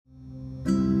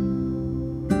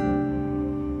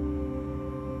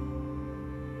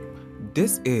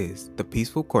This is the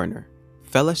Peaceful Corner,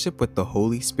 Fellowship with the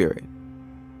Holy Spirit.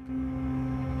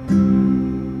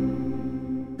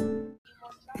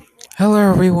 Hello,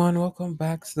 everyone. Welcome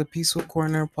back to the Peaceful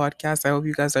Corner podcast. I hope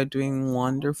you guys are doing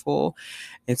wonderful.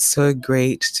 It's so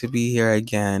great to be here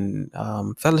again,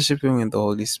 fellowshipping with the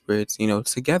Holy Spirit,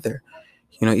 together.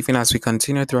 Even as we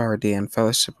continue through our day and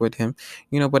fellowship with Him,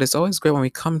 but it's always great when we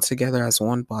come together as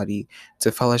one body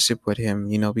to fellowship with Him,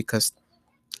 because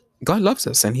God loves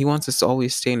us and He wants us to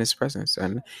always stay in His presence.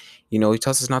 And, He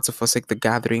tells us not to forsake the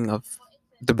gathering of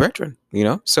the brethren.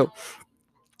 So,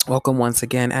 welcome once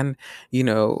again. And,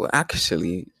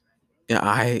 actually,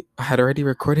 I had already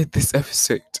recorded this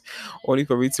episode only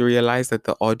for me to realize that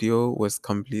the audio was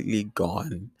completely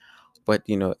gone. But,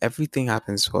 everything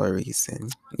happens for a reason,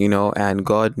 and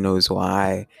God knows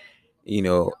why, you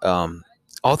know, um,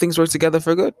 all things work together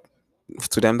for good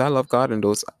to them that love God and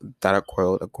those that are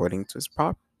called according to His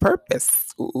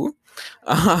purpose. Ooh.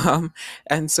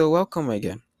 And so welcome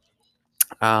again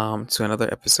to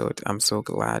another episode. I'm so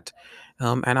glad.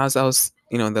 And as I was,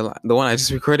 the one I just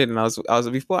recorded, and I was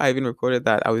before I even recorded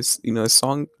that, I was, a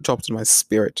song dropped in my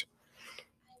spirit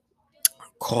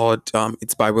called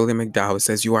it's by William McDowell. It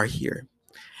says, "You are here,"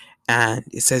 and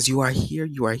it says, you are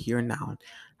here now.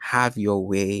 Have your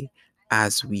way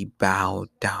as we bow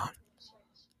down."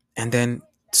 And then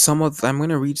I'm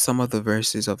gonna read some of the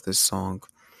verses of the song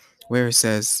where it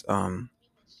says,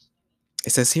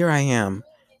 "Here I am,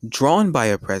 drawn by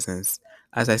your presence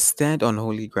as I stand on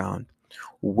holy ground.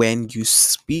 When you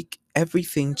speak,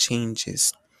 everything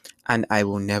changes, and I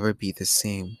will never be the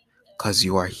same. Because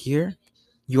you are here,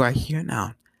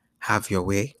 now. Have your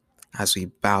way as we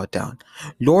bow down.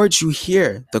 Lord, you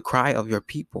hear the cry of your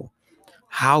people,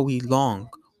 how we long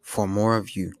for more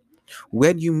of you.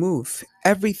 When you move,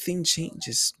 everything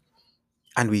changes,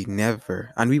 and we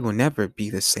will never be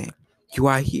the same. You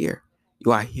are here.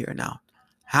 You are here now.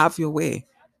 Have your way."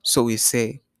 So we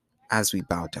say as we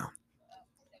bow down.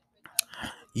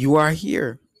 You are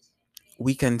here.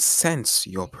 We can sense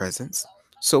your presence.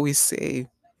 So we say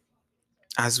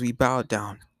as we bow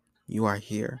down, you are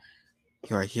here.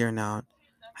 You are here now.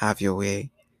 Have your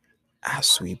way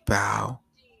as we bow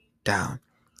down.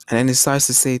 And then it starts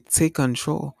to say, take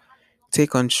control.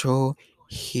 Take control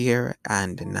here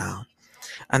and now.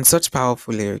 And such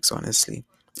powerful lyrics, honestly.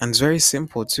 And it's very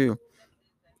simple too.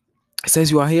 It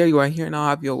says, you are here now,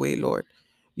 have your way, Lord.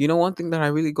 One thing that I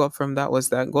really got from that was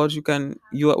that God,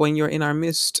 when you're in our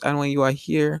midst and when you are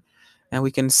here and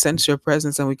we can sense your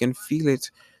presence and we can feel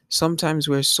it, sometimes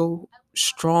we're so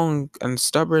strong and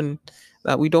stubborn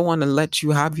that we don't want to let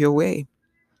you have your way.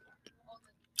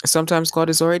 Sometimes God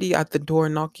is already at the door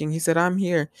knocking. He said, I'm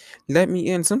here. Let me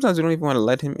in. Sometimes we don't even want to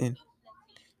let him in,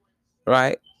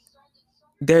 right?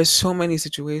 There's so many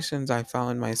situations I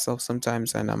found myself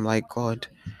sometimes and I'm like, God,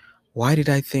 why did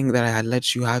I think that I had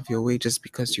let you have your way just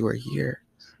because you were here?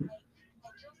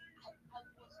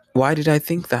 Why did I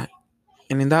think that?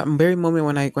 And in that very moment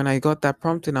when I got that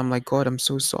prompting, I'm like, God, I'm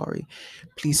so sorry.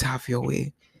 Please have your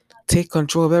way. Take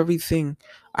control of everything.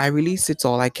 I release it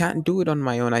all. I can't do it on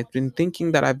my own. I've been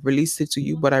thinking that I've released it to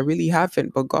you, but I really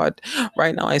haven't. But God,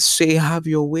 right now I say, have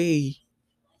your way.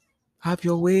 Have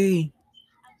your way.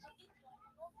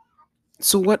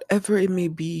 So whatever it may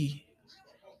be,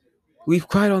 we've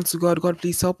cried unto God, God,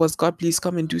 please help us. God, please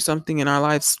come and do something in our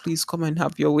lives. Please come and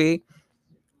have your way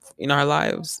in our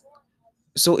lives.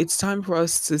 So it's time for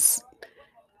us to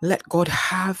let God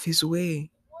have his way,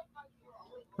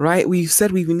 right? We've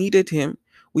said we've needed him.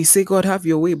 We say, God, have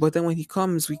your way. But then when he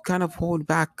comes, we kind of hold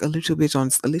back a little bit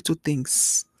on a little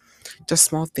things, just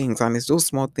small things. And it's those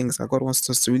small things that God wants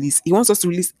us to release. He wants us to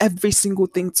release every single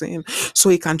thing to him so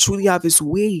he can truly have his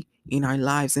way in our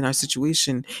lives, in our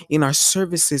situation, in our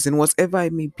services, in whatever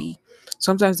it may be.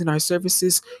 Sometimes in our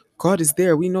services, God is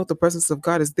there. We know the presence of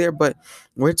God is there, but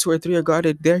where two or three are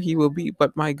guarded, there he will be.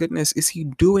 But my goodness, is he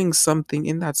doing something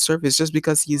in that service? Just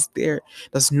because he's there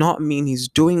does not mean he's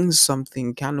doing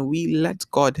something. Can we let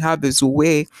God have his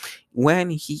way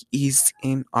when he is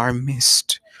in our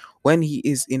midst? When he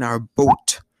is in our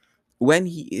boat, when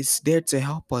he is there to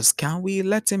help us, can we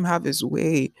let him have his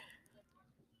way?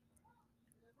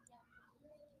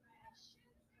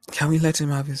 Can we let him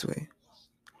have his way?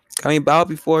 Can we bow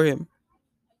before him?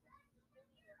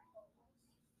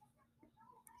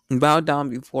 Bow down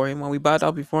before him. When we bow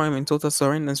down before him in total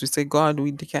surrender, we say, God,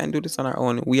 we can't do this on our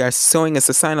own. We are showing us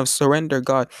a sign of surrender,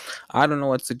 God. I don't know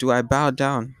what to do. I bow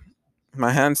down.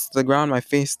 My hands to the ground, my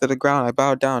face to the ground. I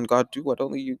bow down. God, do what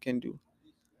only you can do.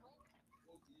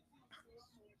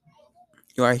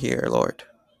 You are here, Lord.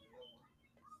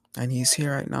 And he's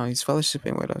here right now. He's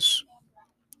fellowshipping with us.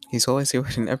 He's always here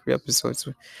in every episode.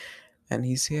 and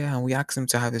He's here, and we ask Him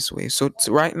to have His way. So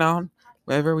right now,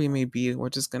 wherever we may be, we're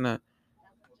just gonna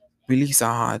release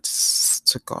our hearts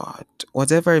to God.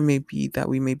 Whatever it may be that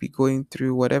we may be going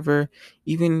through, whatever,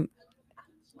 even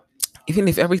even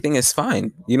if everything is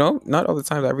fine, not all the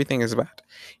time that everything is bad.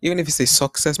 Even if it's a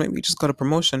success, maybe you just got a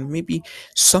promotion, maybe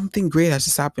something great has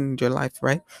just happened in your life,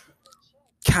 right?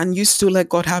 Can you still let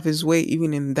God have His way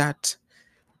even in that?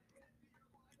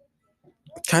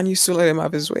 Can you still let Him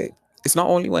have His way? It's not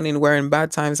only when we're in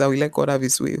bad times that we let God have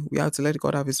His way. We have to let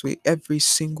God have His way every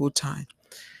single time.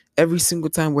 Every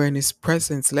single time we're in His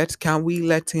presence, can we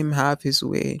let Him have His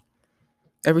way?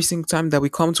 Every single time that we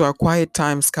come to our quiet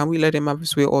times, can we let Him have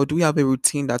His way, or do we have a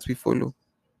routine that we follow?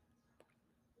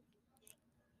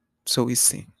 So we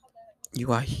sing.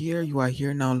 You are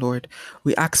here now, Lord.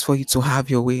 We ask for you to have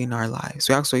your way in our lives.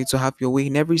 We ask for you to have your way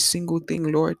in every single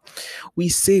thing, Lord. We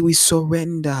say we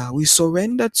surrender. We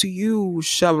surrender to you.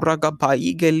 Shabragapa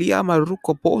igelia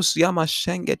maruko pos yama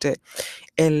shengete.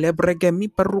 Elebrege mi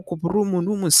paruko brumu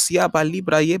numu siaba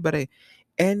libra yebre.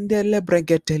 Ende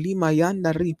lebregete lima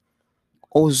yandari.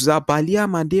 O zabalia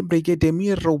made brigade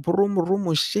mi robrum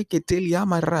rumu shekete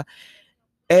liamara.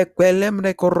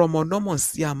 Equelemre koromonomo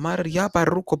sia maria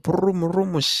baruko brum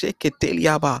rumu shekete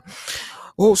liaba.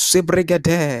 O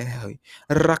sebregade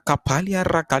rakapalia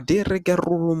rakadere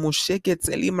gerumu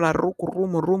shekete limra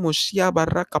rukurumu rumu shiaba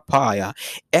rakapaya.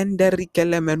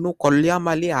 Enderikele menu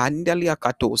koliama lia andelia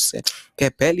katose.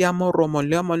 Kepelia moromo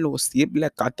liama lo sible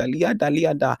katalia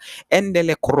daliada.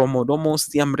 Endele kromodomo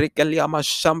siamrekelia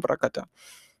mashambrakata.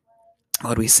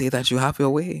 Lord, we say that you have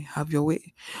your way, have your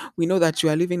way. We know that you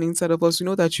are living inside of us. We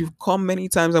know that you've come many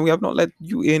times and we have not let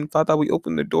you in. Father, we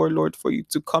open the door, Lord, for you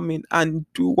to come in and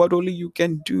do what only you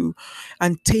can do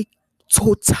and take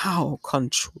total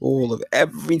control of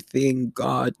everything,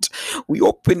 God. We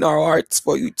open our hearts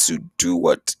for you to do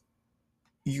what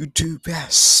you do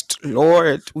best.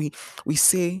 Lord, we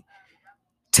say,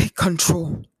 take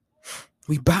control.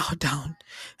 We bow down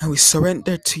and we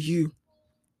surrender to you.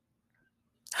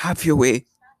 Have your way.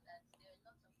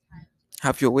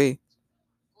 Have your way.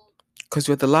 Because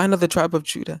you're the Lion of the tribe of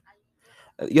Judah.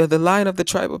 You're the Lion of the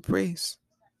tribe of praise.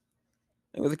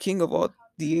 And you're the King of all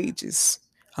the ages.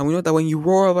 And we know that when you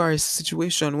roar over our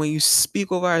situation, when you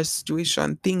speak over our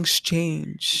situation, things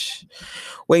change.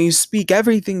 When you speak,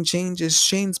 everything changes.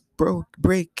 Chains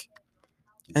break,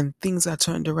 and things are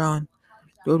turned around.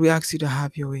 Lord, we ask you to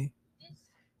have your way.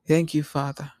 Thank you,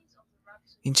 Father.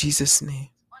 In Jesus' name,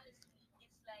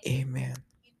 amen.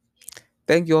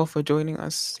 Thank you all for joining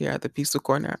us here at the Peaceful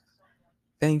Corner.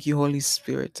 Thank you, Holy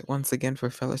Spirit, once again for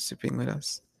fellowshipping with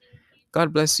us.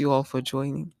 God bless you all for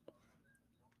joining.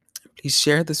 Please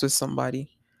share this with somebody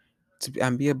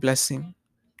and be a blessing.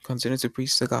 Continue to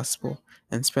preach the gospel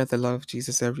and spread the love of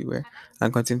Jesus everywhere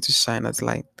and continue to shine as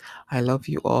light. I love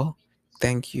you all.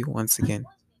 Thank you once again.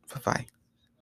 Bye-bye.